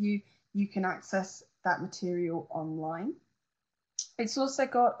home with you. You can access that material online. It's also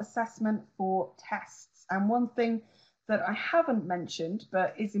got assessment for tests. And one thing that I haven't mentioned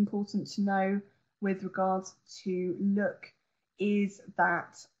but is important to know with regards to Look is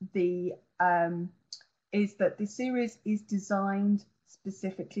that the series is designed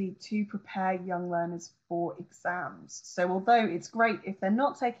specifically to prepare young learners for exams. So although it's great if they're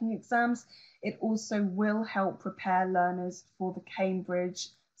not taking exams, it also will help prepare learners for the Cambridge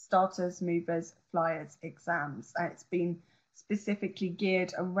Starters, Movers, Flyers exams. And it's been specifically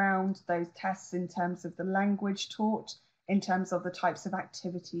geared around those tests in terms of the language taught, in terms of the types of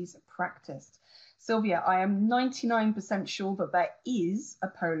activities practiced. Sylvia, I am 99% sure that there is a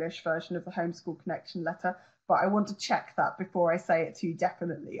Polish version of the Homeschool Connection letter, but I want to check that before I say it to you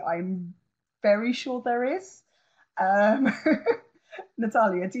definitely. I'm very sure there is.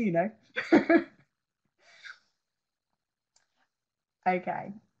 Natalia, do you know?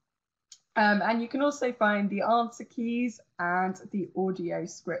 Okay. And you can also find the answer keys and the audio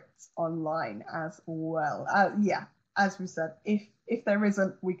scripts online as well. Yeah, as we said, if there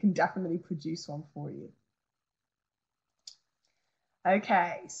isn't, we can definitely produce one for you.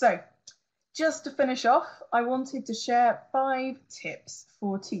 Okay, so just to finish off, I wanted to share 5 tips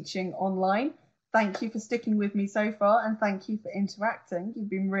for teaching online. Thank you for sticking with me so far and thank you for interacting. You've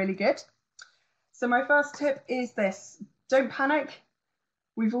been really good. So my first tip is this: don't panic.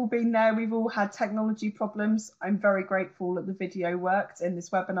 We've all been there, we've all had technology problems. I'm very grateful that the video worked in this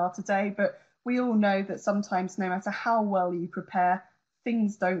webinar today, but we all know that sometimes no matter how well you prepare,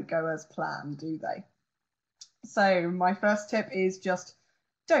 things don't go as planned, do they? So my first tip is just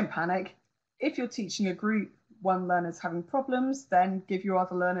don't panic. If you're teaching a group, one learner's having problems, then give your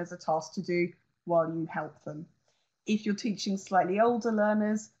other learners a task to do while you help them. If you're teaching slightly older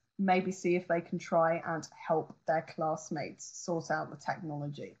learners, maybe see if they can try and help their classmates sort out the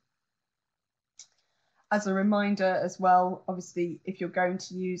technology. As a reminder as well, obviously, if you're going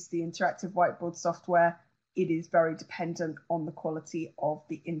to use the interactive whiteboard software, it is very dependent on the quality of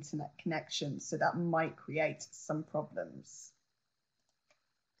the internet connection, so that might create some problems.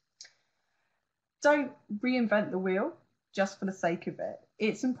 Don't reinvent the wheel just for the sake of it.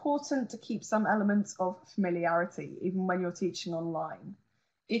 It's important to keep some elements of familiarity, even when you're teaching online.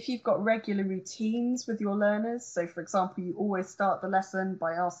 If you've got regular routines with your learners, so for example, you always start the lesson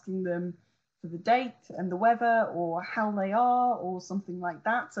by asking them for the date and the weather or how they are or something like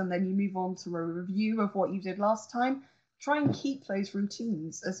that, and then you move on to a review of what you did last time, try and keep those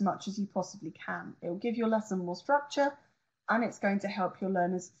routines as much as you possibly can. It will give your lesson more structure, and it's going to help your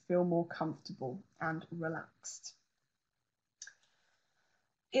learners feel more comfortable and relaxed.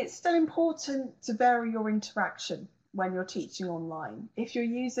 It's still important to vary your interaction when you're teaching online. If you're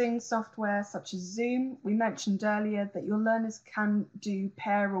using software such as Zoom, we mentioned earlier that your learners can do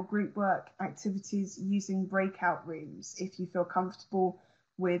pair or group work activities using breakout rooms if you feel comfortable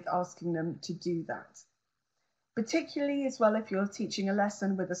with asking them to do that. Particularly as well, if you're teaching a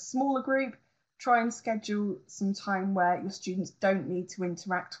lesson with a smaller group, try and schedule some time where your students don't need to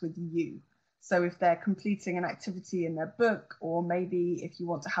interact with you. So if they're completing an activity in their book, or maybe if you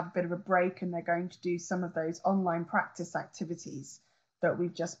want to have a bit of a break and they're going to do some of those online practice activities that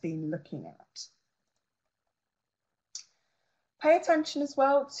we've just been looking at. Pay attention as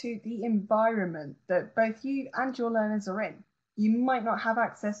well to the environment that both you and your learners are in. You might not have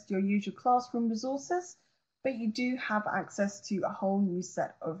access to your usual classroom resources, but you do have access to a whole new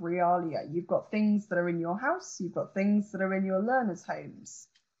set of realia. You've got things that are in your house, you've got things that are in your learners' homes.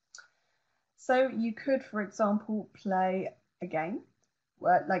 So you could, for example, play a game,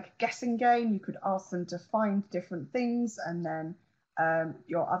 like a guessing game. You could ask them to find different things, and then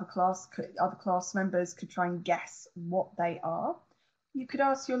your other class members could try and guess what they are. You could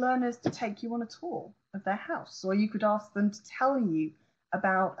ask your learners to take you on a tour of their house, or you could ask them to tell you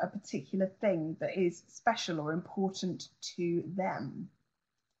about a particular thing that is special or important to them.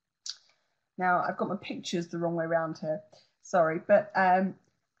 Now, I've got my pictures the wrong way around here, sorry, but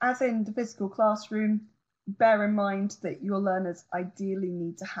as in the physical classroom, bear in mind that your learners ideally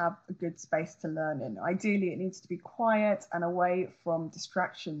need to have a good space to learn in. Ideally, it needs to be quiet and away from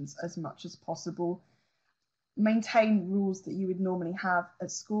distractions as much as possible. Maintain rules that you would normally have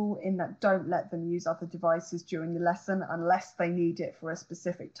at school, in that don't let them use other devices during the lesson unless they need it for a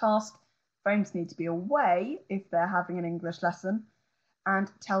specific task. Phones need to be away if they're having an English lesson,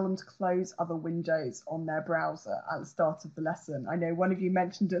 and tell them to close other windows on their browser at the start of the lesson. I know one of you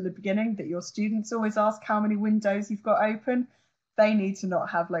mentioned at the beginning that your students always ask how many windows you've got open. They need to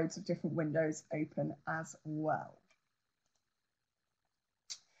not have loads of different windows open as well.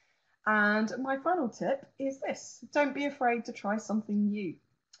 And my final tip is this: don't be afraid to try something new.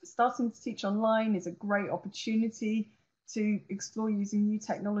 Starting to teach online is a great opportunity to explore using new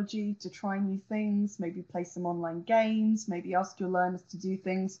technology, to try new things, maybe play some online games, maybe ask your learners to do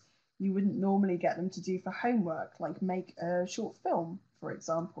things you wouldn't normally get them to do for homework, like make a short film, for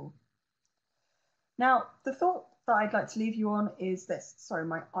example. Now, the thought that I'd like to leave you on is this. Sorry,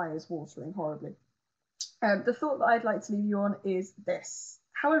 my eye is watering horribly. The thought that I'd like to leave you on is this.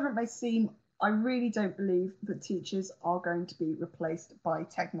 However it may seem, I really don't believe that teachers are going to be replaced by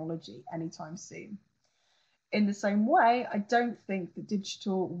technology anytime soon. In the same way, I don't think that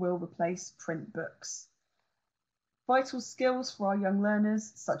digital will replace print books. Vital skills for our young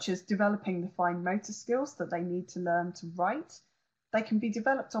learners, such as developing the fine motor skills that they need to learn to write, they can be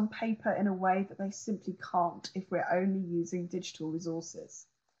developed on paper in a way that they simply can't if we're only using digital resources.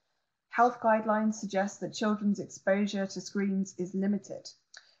 Health guidelines suggest that children's exposure to screens is limited,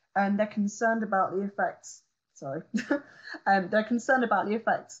 and they're concerned about the effects they're concerned about the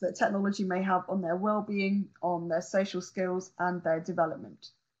effects that technology may have on their well-being, on their social skills, and their development.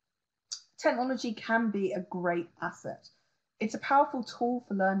 Technology can be a great asset. It's a powerful tool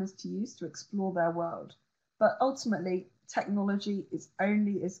for learners to use to explore their world, but ultimately, technology is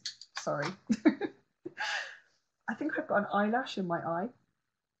only as... Sorry. I think I've got an eyelash in my eye.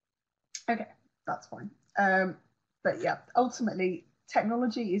 Okay, that's fine. But yeah, ultimately,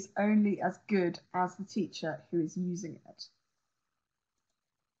 technology is only as good as the teacher who is using it.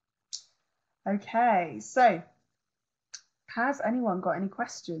 Okay, so has anyone got any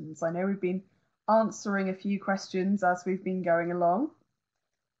questions? I know we've been answering a few questions as we've been going along,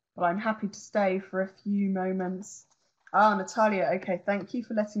 but I'm happy to stay for a few moments. Ah, Natalia, okay, thank you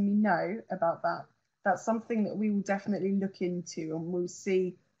for letting me know about that. That's something that we will definitely look into, and we'll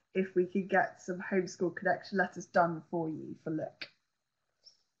see if we could get some homeschool connection letters done for you for Look.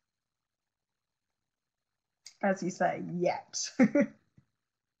 As you say, yet. I'll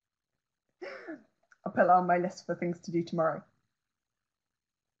put that on my list for things to do tomorrow.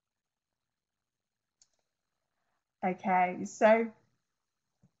 Okay, so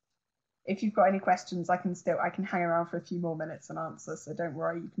if you've got any questions, I can hang around for a few more minutes and answer, so don't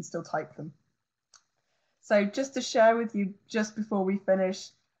worry, you can still type them. So just to share with you just before we finish,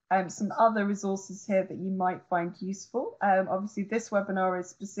 some other resources here that you might find useful. Obviously, this webinar is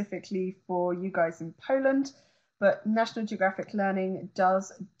specifically for you guys in Poland, but National Geographic Learning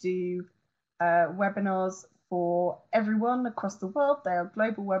does do webinars for everyone across the world. They are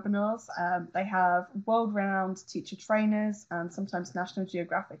global webinars. They have world-renowned teacher trainers and sometimes National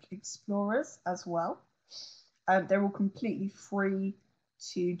Geographic explorers as well. They're all completely free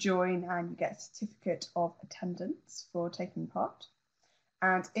to join, and you get a certificate of attendance for taking part.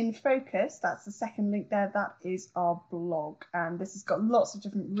 And in focus, that's the second link there, that is our blog. And this has got lots of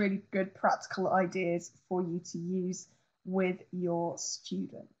different really good practical ideas for you to use with your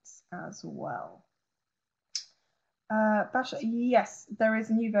students as well. Basha, yes, there is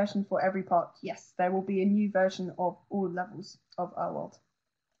a new version for every part. Yes, there will be a new version of all levels of our world.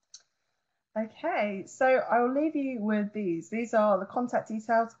 Okay, so I will leave you with these. These are the contact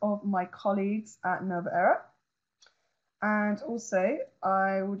details of my colleagues at Nova Era. And also,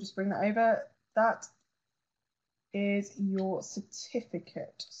 I will just bring that over. That is your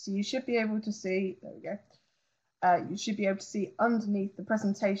certificate. So you should be able to see, there we go. You should be able to see underneath the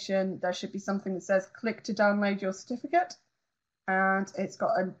presentation, there should be something that says click to download your certificate. And it's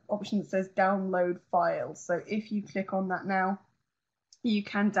got an option that says download file. So if you click on that now, you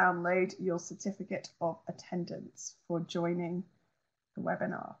can download your certificate of attendance for joining the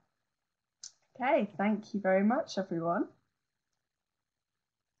webinar. Okay, thank you very much, everyone.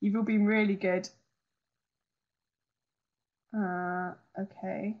 You've all been really good.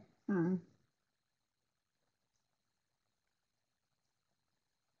 Okay.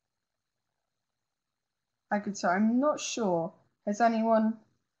 So I'm not sure. Has anyone?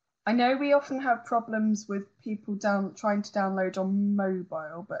 I know we often have problems with people trying to download on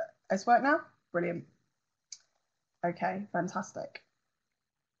mobile, but it's worked now? Brilliant. Okay, fantastic.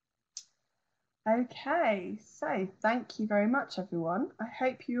 Okay, so thank you very much, everyone. I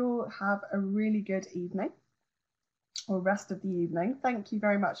hope you all have a really good evening or rest of the evening. Thank you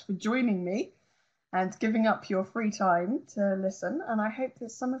very much for joining me and giving up your free time to listen. And I hope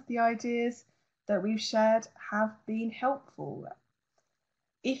that some of the ideas that we've shared have been helpful.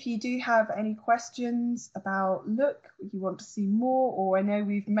 If you do have any questions about Look, you want to see more, or I know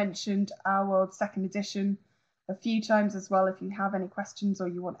we've mentioned Our World Second Edition a few times as well. If you have any questions or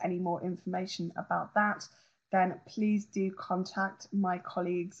you want any more information about that, then please do contact my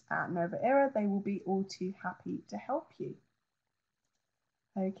colleagues at Nova Era. They will be all too happy to help you.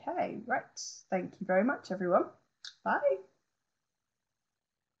 Okay, right. Thank you very much, everyone. Bye.